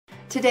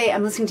Today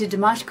I'm listening to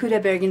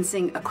Dimash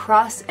sing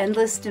Across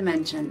Endless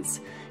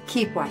Dimensions.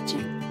 Keep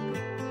watching.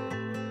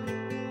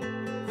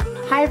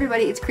 Hi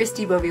everybody, it's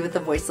Christi Bovee with the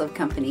Voice Love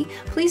Company.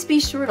 Please be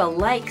sure to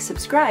like,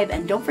 subscribe,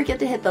 and don't forget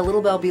to hit the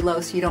little bell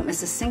below so you don't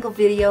miss a single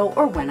video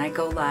or when I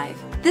go live.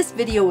 This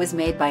video was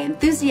made by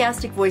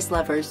enthusiastic voice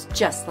lovers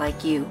just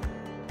like you.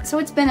 So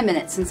it's been a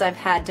minute since I've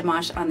had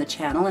Dimash on the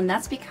channel, and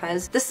that's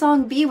because the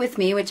song Be With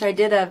Me, which I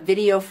did a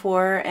video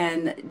for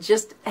and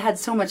just had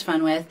so much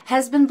fun with,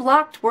 has been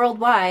blocked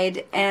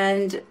worldwide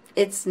and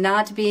it's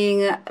not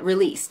being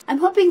released. I'm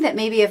hoping that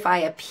maybe if I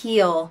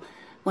appeal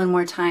one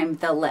more time,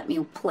 they'll let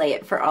me play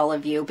it for all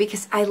of you,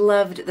 because I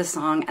loved the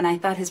song and I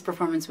thought his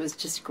performance was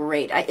just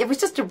great. It was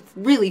just a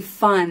really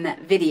fun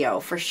video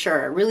for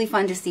sure. Really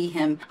fun to see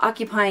him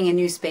occupying a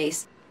new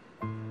space.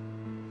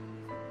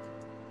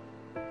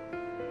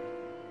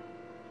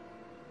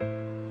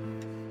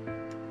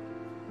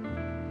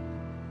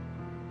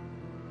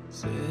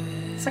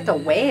 It's like a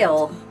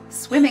whale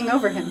swimming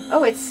over him.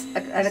 Oh, it's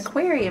an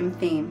aquarium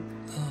theme.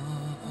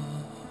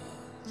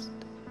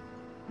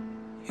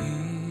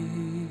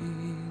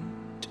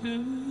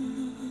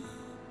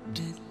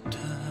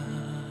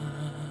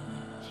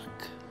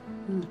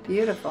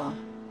 Beautiful.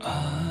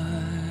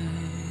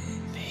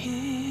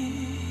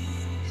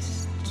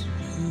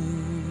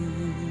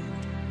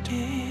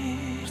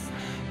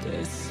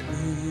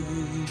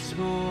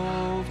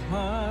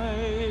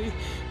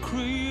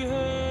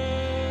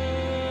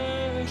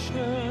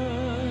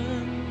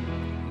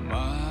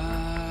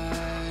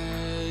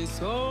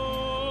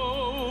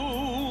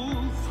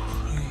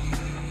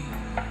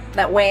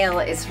 That whale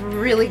is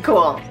really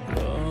cool.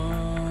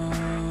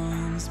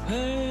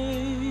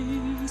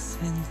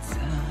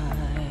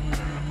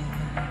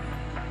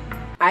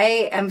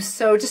 I am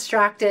so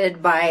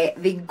distracted by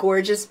the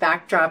gorgeous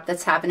backdrop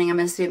that's happening.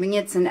 I'm assuming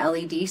it's an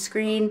LED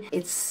screen.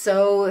 It's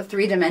so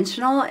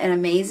three-dimensional and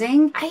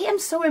amazing. I am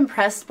so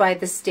impressed by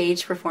the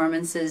stage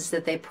performances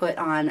that they put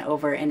on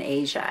over in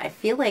Asia. I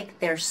feel like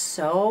they're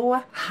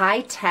so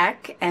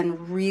high-tech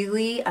and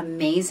really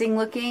amazing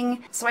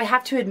looking. So I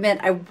have to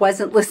admit, I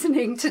wasn't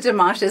listening to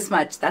Dimash as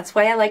much. That's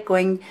why I like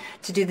going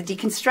to do the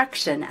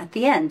deconstruction at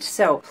the end.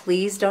 So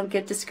please don't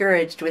get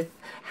discouraged with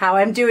how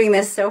I'm doing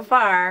this so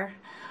far.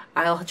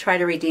 I'll try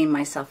to redeem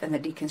myself in the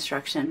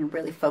deconstruction and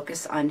really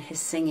focus on his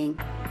singing.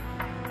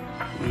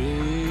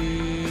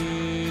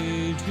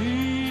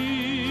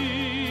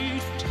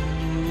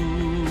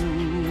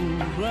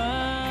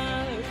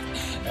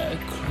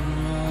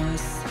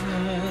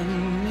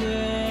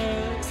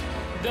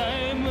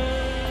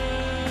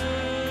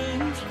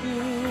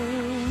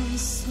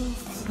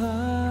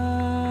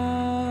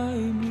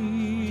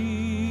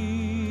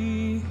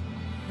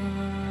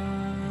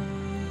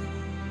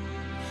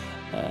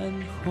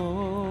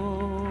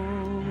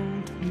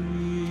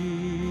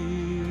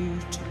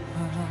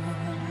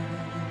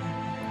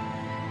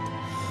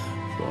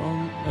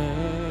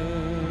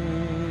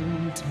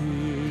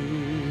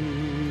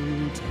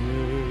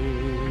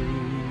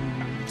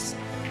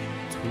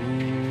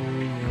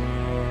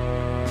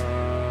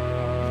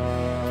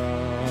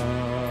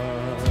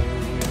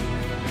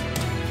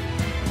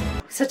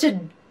 Such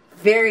a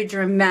very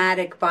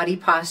dramatic body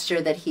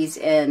posture that he's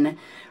in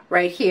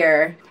right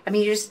here. I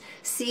mean, you just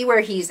see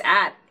where he's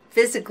at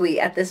physically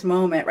at this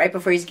moment, right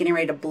before he's getting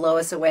ready to blow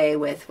us away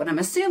with what I'm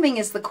assuming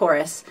is the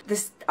chorus.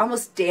 This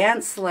almost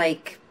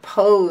dance-like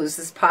pose,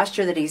 this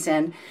posture that he's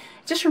in,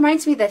 just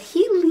reminds me that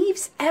he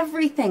leaves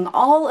everything,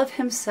 all of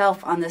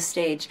himself on the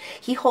stage.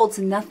 He holds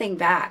nothing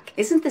back.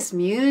 Isn't this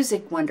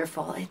music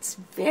wonderful? It's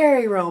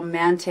very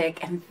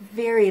romantic and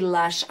very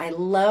lush. I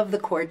love the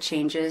chord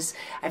changes.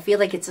 I feel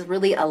like it's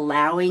really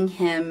allowing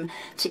him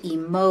to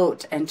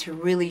emote and to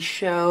really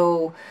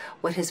show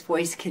what his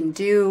voice can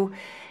do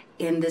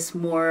in this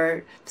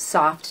more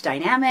soft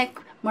dynamic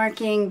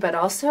marking, but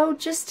also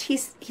just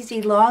he's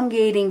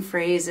elongating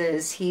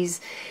phrases, he's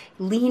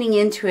leaning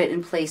into it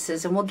in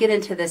places, and we'll get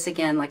into this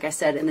again, like I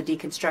said, in the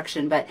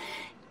deconstruction, but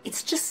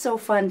it's just so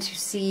fun to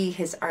see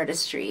his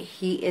artistry.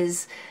 He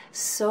is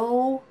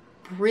so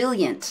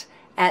brilliant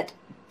at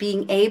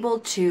being able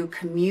to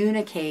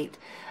communicate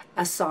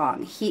a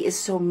song. He is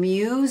so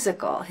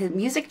musical. His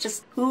music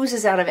just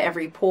oozes out of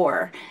every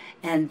pore,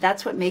 and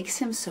that's what makes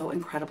him so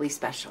incredibly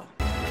special.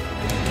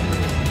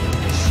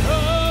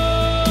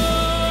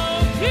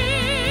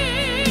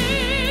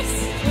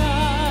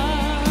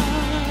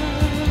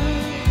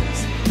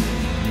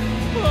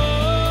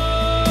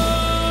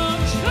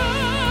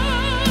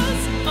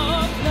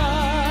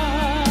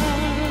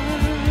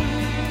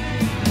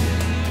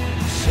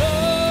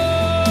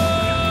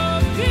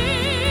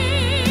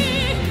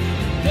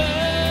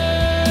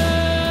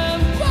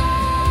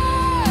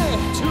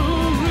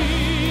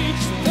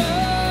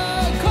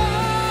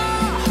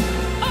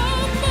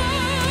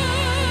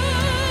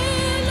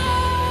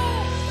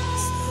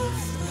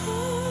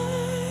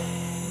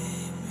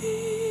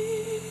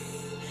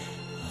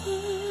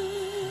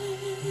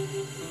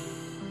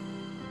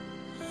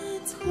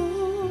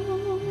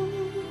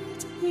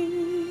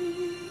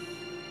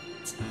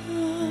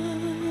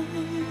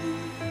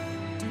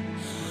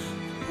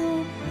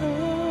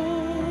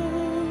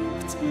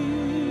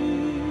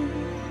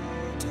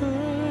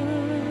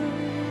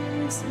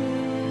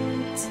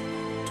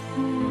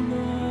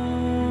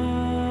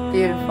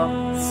 Beautiful,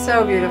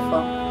 so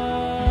beautiful.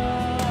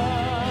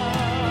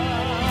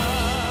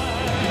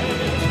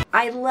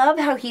 I love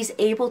how he's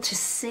able to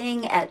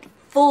sing at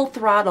full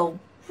throttle,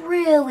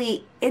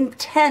 really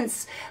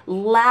intense,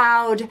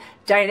 loud,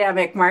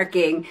 dynamic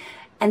marking,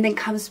 and then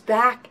comes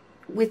back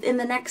within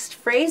the next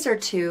phrase or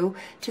two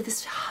to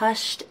this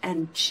hushed,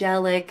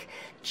 angelic,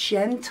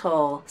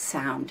 gentle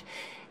sound.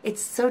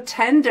 It's so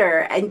tender,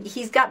 and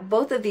he's got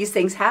both of these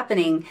things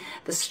happening,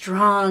 the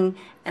strong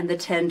and the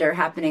tender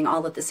happening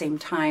all at the same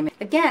time.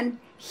 Again,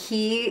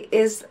 he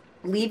is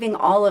leaving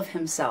all of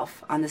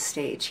himself on the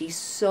stage. He's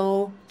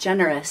so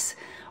generous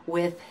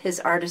with his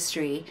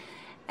artistry.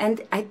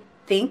 And I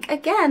think,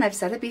 again, I've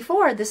said it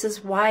before, this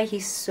is why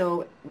he's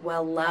so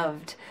well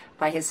loved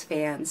by his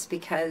fans,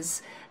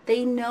 because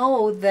they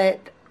know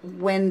that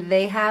when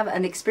they have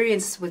an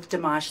experience with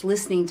Dimash,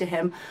 listening to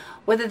him,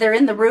 whether they're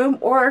in the room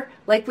or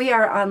like we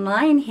are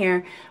online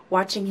here,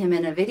 watching him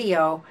in a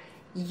video,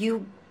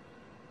 you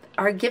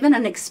are given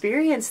an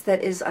experience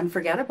that is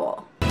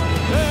unforgettable.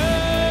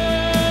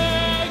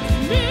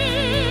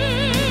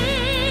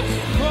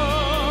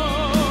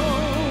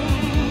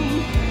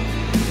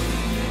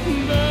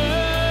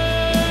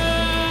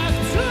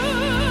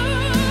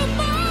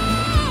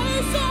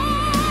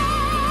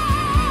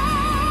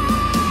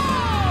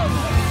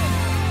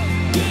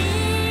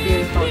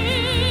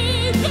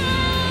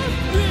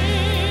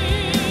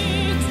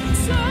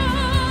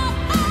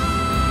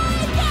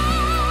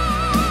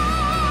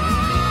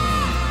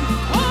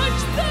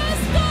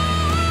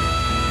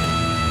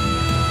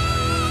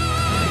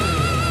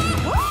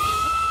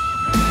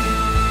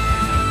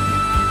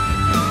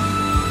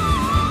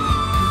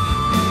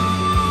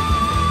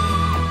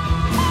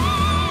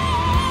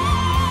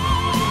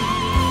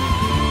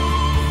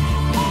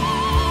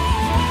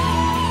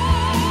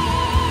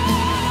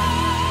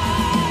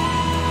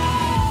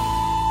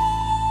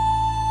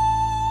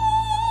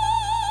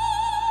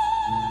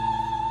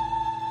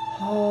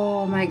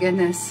 Oh my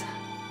goodness.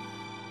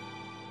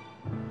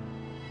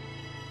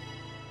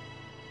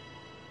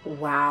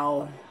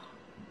 Wow.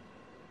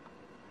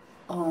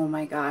 Oh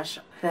my gosh,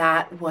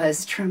 that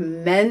was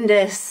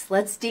tremendous.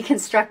 Let's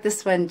deconstruct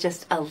this one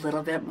just a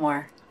little bit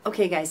more.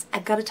 Okay guys,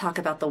 I've got to talk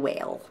about the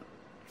whale.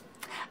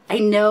 I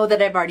know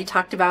that I've already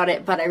talked about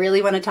it, but I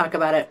really want to talk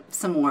about it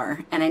some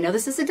more. And I know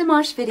this is a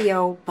Dimash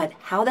video, but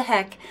how the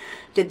heck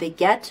did they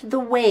get the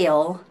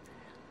whale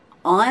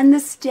on the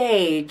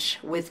stage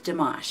with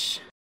Dimash?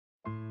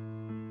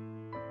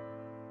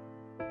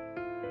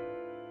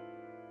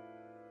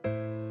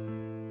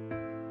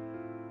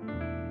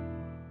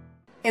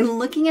 In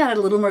looking at it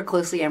a little more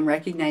closely, I'm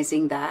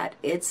recognizing that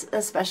it's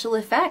a special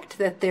effect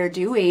that they're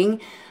doing.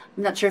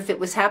 I'm not sure if it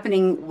was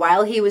happening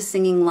while he was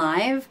singing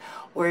live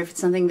or if it's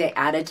something they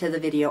added to the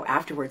video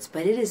afterwards,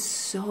 but it is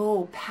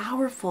so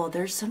powerful.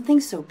 There's something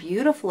so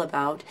beautiful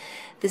about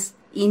this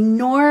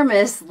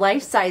enormous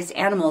life-sized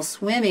animal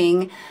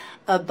swimming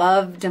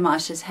above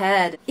Dimash's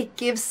head. It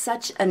gives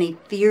such an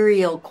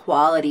ethereal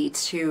quality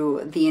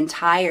to the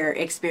entire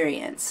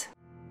experience.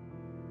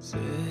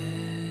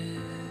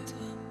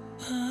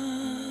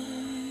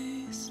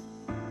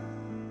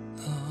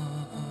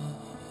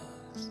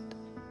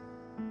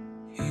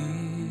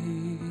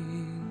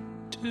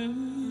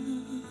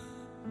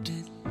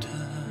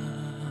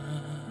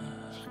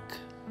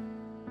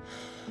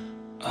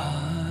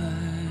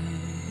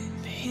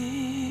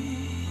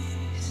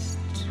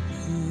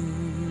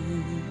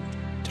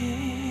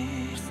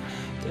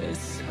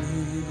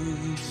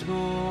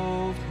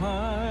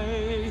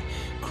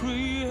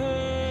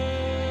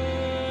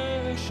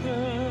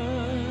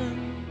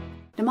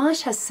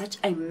 Dimash has such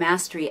a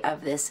mastery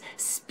of this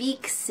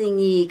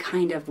speak-singy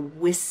kind of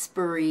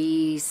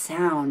whispery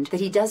sound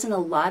that he does in a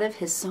lot of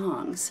his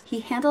songs.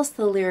 He handles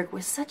the lyric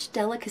with such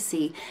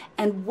delicacy,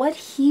 and what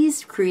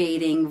he's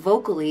creating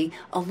vocally,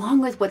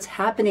 along with what's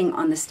happening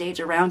on the stage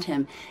around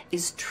him,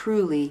 is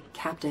truly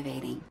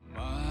captivating.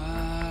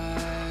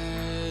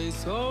 My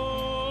soul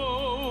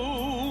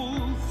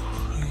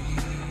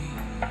free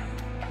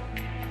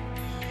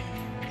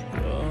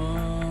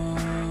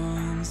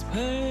from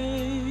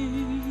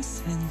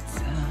space and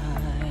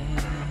time,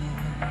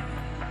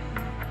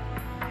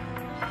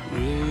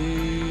 ready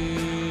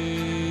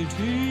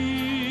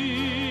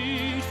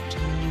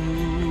to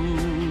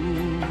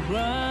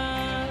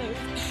ride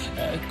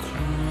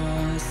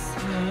across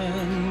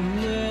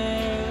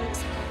endless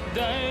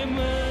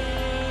dimensions.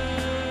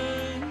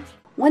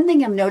 One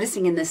thing I'm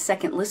noticing in this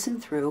second listen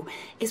through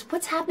is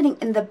what's happening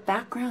in the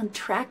background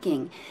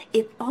tracking.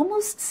 It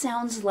almost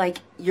sounds like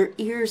your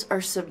ears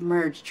are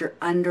submerged, you're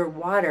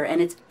underwater, and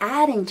it's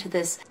adding to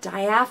this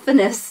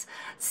diaphanous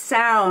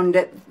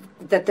sound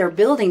that they're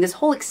building. This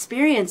whole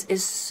experience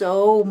is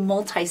so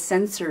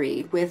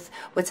multi-sensory with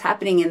what's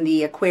happening in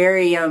the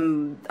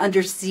aquarium,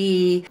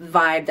 undersea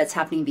vibe that's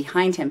happening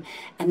behind him.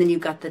 And then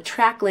you've got the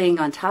track laying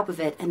on top of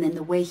it, and then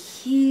the way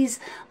he's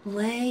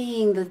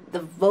laying the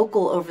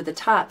vocal over the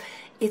top.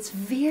 it's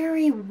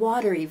very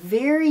watery,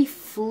 very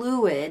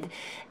fluid,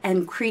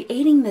 and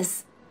creating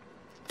this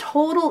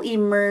total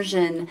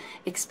immersion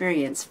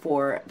experience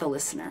for the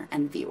listener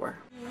and viewer.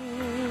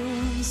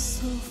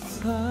 So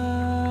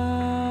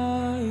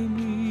fly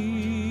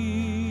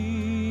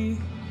me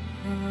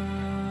high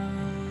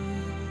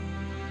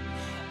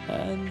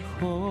and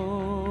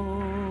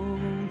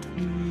hold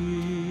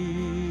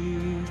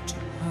me tight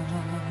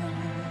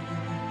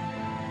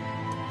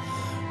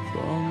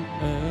from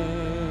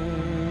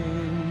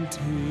end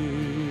till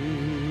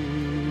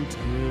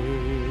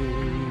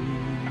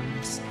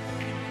days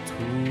to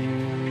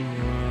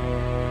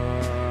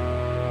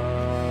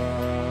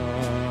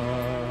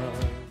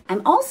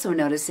I'm also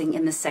noticing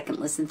in the second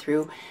listen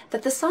through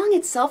that the song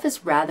itself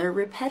is rather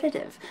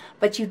repetitive,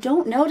 but you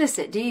don't notice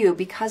it, do you?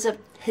 Because of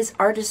his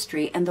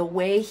artistry and the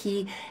way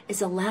he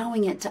is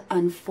allowing it to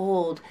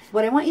unfold.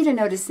 What I want you to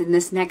notice in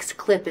this next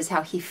clip is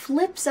how he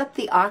flips up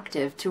the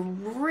octave to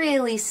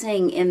really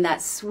sing in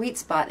that sweet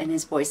spot in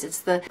his voice. It's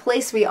the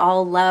place we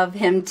all love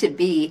him to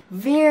be.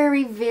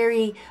 Very,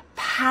 very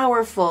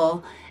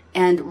powerful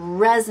and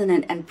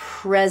resonant and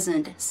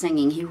present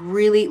singing. He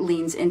really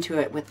leans into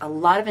it with a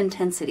lot of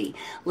intensity.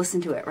 Listen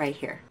to it right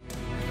here.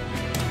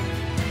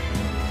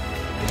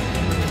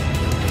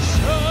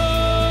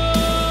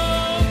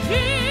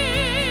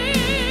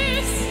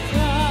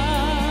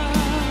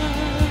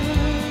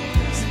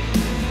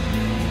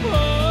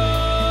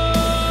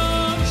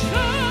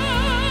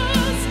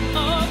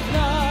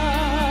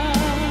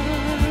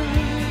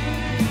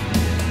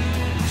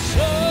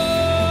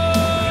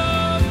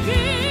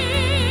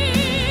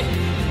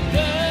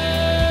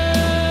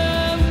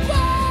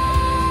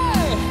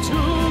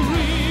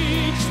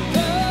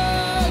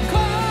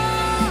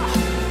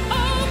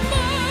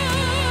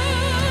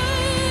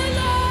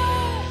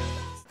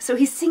 So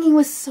he's singing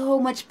with so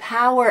much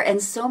power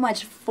and so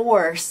much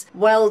force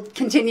while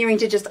continuing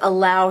to just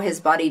allow his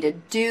body to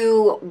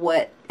do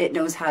what it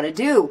knows how to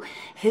do.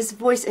 His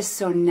voice is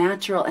so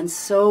natural and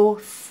so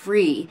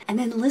free. And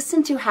then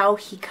listen to how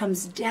he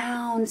comes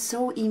down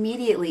so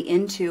immediately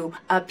into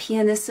a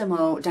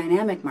pianissimo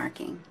dynamic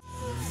marking.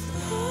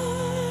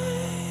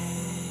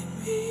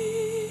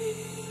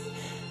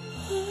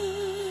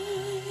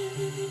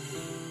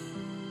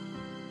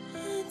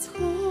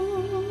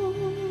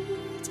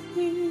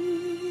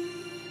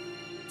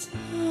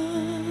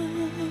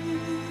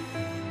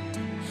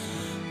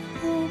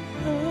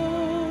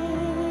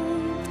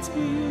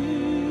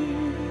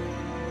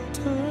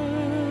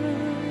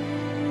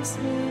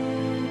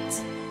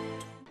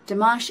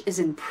 Dimash is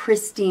in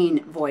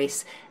pristine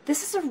voice.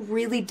 This is a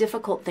really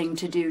difficult thing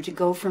to do, to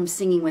go from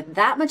singing with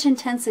that much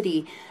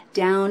intensity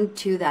down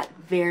to that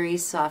very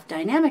soft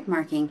dynamic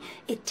marking.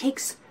 It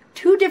takes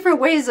two different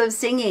ways of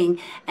singing,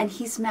 and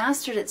he's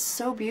mastered it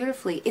so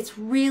beautifully. It's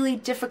really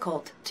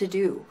difficult to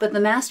do. But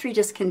the mastery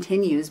just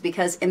continues,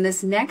 because in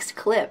this next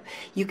clip,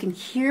 you can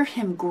hear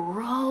him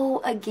grow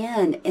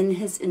again in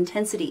his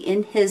intensity,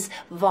 in his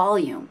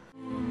volume.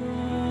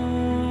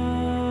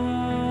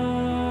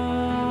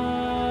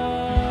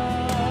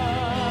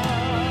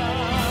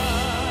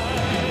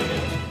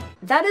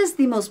 That is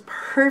the most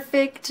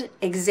perfect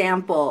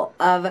example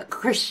of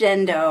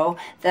crescendo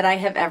that I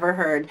have ever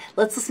heard.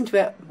 Let's listen to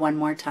it one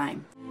more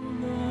time.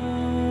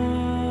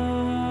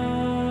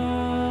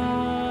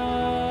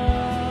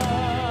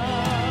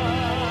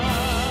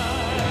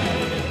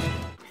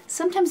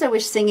 Sometimes I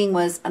wish singing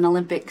was an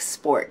Olympic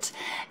sport,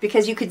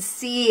 because you could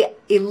see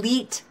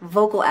elite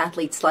vocal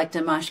athletes like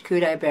Dimash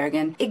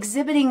Kudaibergen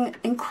exhibiting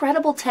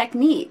incredible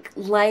technique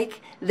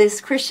like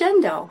this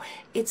crescendo.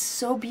 It's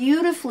so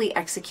beautifully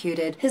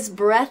executed. His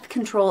breath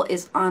control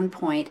is on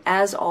point,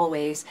 as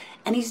always,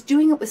 and he's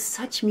doing it with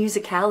such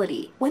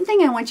musicality. One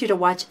thing I want you to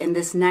watch in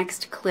this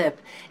next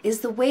clip is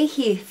the way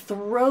he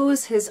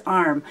throws his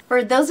arm.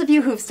 For those of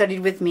you who've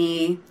studied with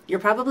me, you're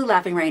probably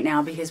laughing right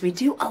now, because we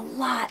do a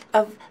lot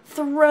of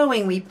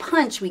throwing. We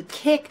punch, we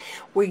kick,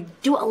 we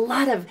do a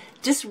lot of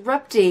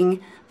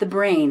disrupting the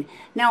brain.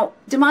 Now,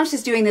 Dimash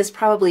is doing this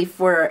probably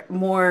for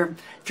more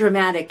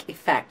dramatic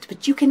effect,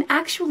 but you can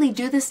actually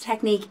do this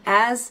technique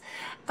as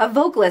a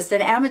vocalist,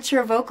 an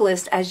amateur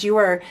vocalist, as you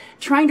are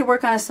trying to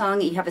work on a song.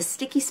 You have a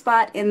sticky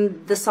spot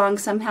in the song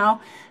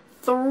somehow.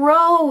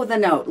 Throw the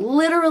note,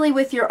 literally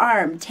with your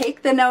arm.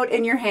 Take the note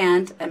in your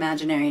hand,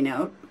 imaginary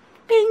note,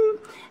 bing,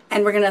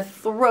 and we're gonna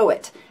throw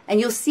it.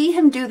 And you'll see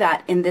him do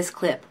that in this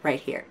clip right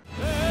here.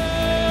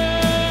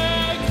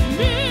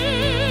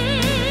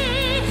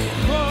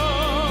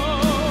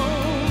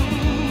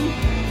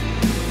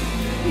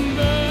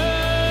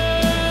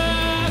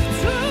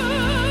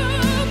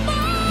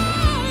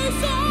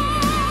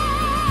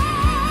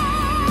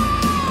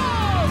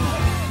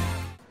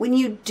 When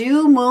you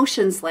do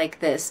motions like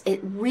this, it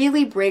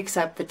really breaks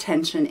up the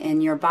tension in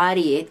your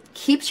body. It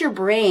keeps your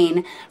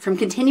brain from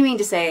continuing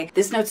to say,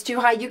 this note's too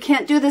high, you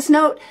can't do this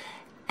note.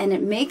 And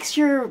it makes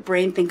your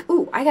brain think,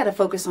 ooh, I gotta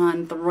focus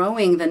on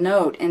throwing the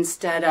note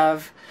instead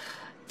of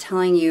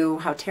telling you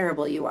how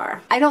terrible you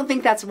are. I don't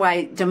think that's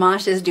why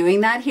Dimash is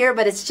doing that here,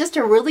 but it's just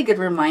a really good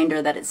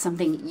reminder that it's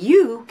something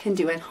you can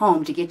do at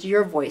home to get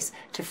your voice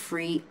to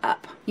free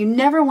up. You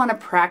never want to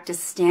practice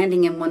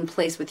standing in one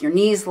place with your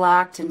knees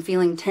locked and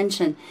feeling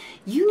tension.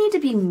 You need to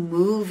be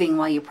moving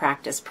while you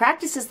practice.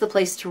 Practice is the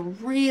place to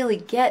really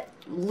get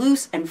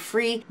loose and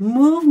free.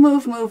 Move,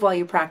 move, move while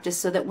you practice,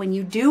 so that when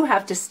you do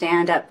have to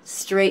stand up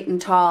straight and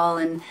tall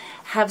and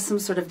have some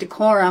sort of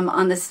decorum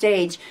on the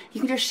stage, you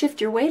can just shift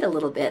your weight a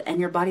little bit and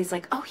your body's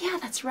like, oh yeah,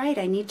 that's right,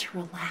 I need to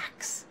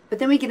relax. But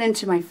then we get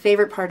into my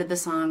favorite part of the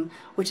song,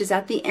 which is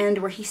at the end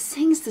where he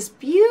sings this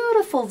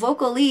beautiful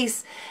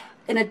vocalist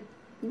in a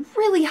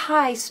really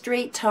high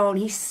straight tone.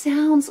 He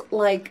sounds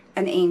like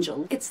an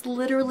angel. It's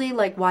literally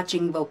like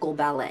watching vocal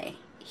ballet.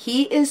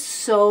 He is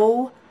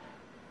so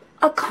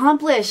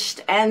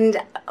accomplished and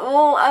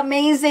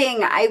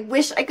amazing. I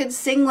wish I could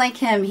sing like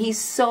him. He's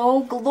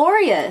so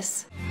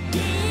glorious.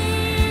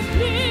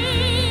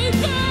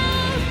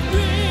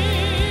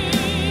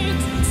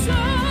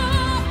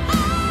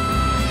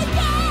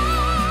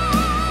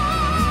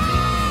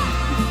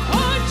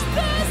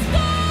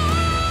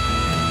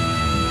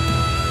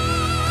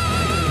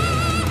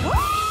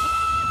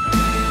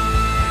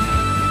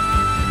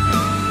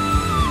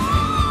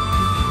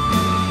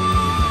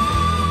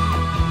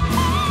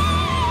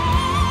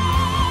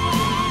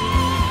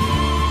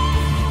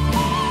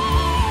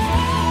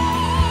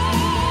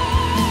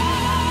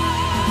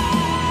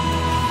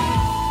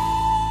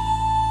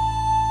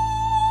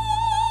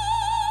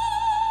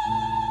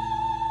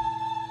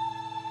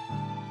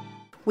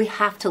 We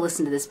have to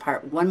listen to this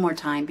part one more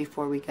time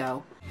before we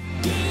go.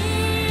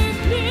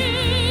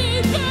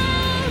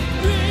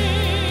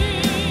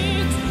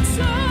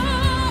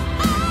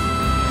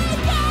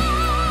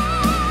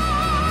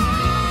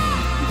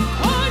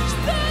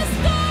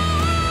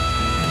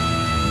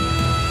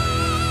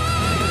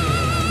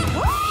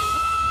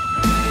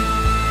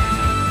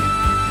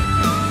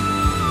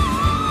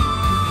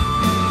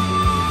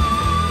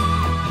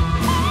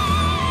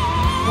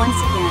 Once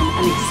again,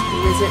 an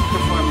exquisite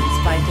performance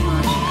by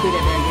Dimash. The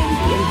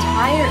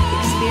entire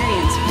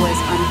experience was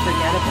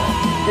unforgettable.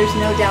 There's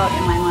no doubt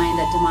in my mind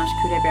that Dimash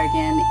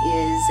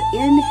is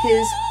in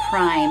his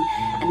prime,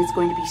 and it's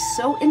going to be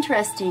so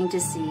interesting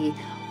to see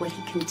what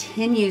he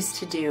continues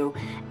to do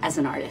as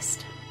an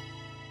artist.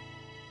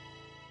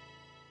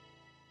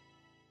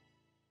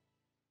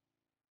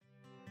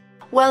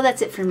 Well,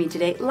 that's it for me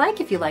today. Like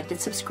if you liked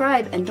it,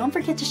 subscribe, and don't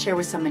forget to share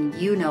with someone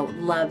you know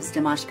loves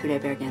Dimash.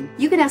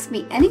 You can ask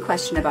me any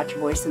question about your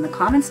voice in the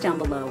comments down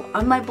below,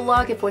 on my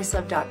blog at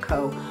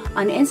voicelove.co,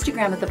 on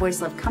Instagram at The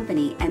Voice Love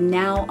Company, and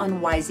now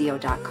on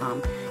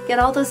yzio.com. Get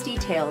all those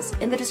details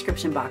in the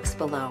description box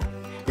below.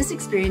 This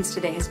experience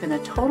today has been a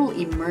total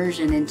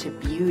immersion into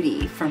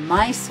beauty for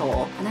my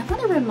soul, and I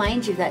want to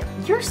remind you that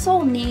your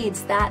soul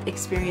needs that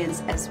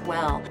experience as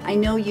well. I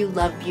know you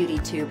love beauty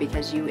too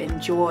because you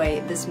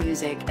enjoy this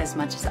music as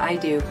much as I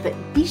do, but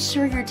be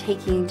sure you're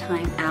taking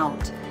time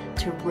out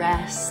to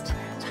rest,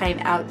 time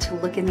out to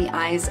look in the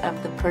eyes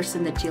of the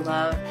person that you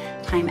love,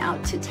 time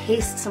out to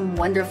taste some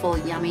wonderful,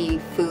 yummy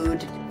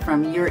food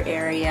from your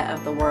area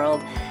of the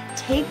world.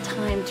 Take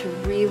time to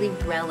really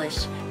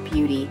relish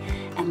beauty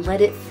and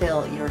let it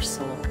fill your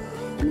soul.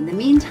 And in the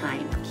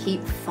meantime,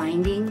 keep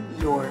finding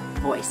your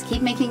voice.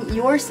 Keep making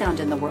your sound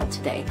in the world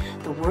today.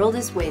 The world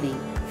is waiting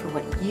for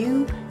what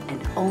you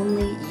and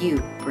only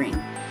you bring.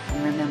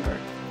 And remember,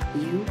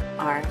 you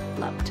are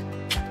loved.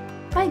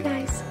 Bye,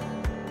 guys.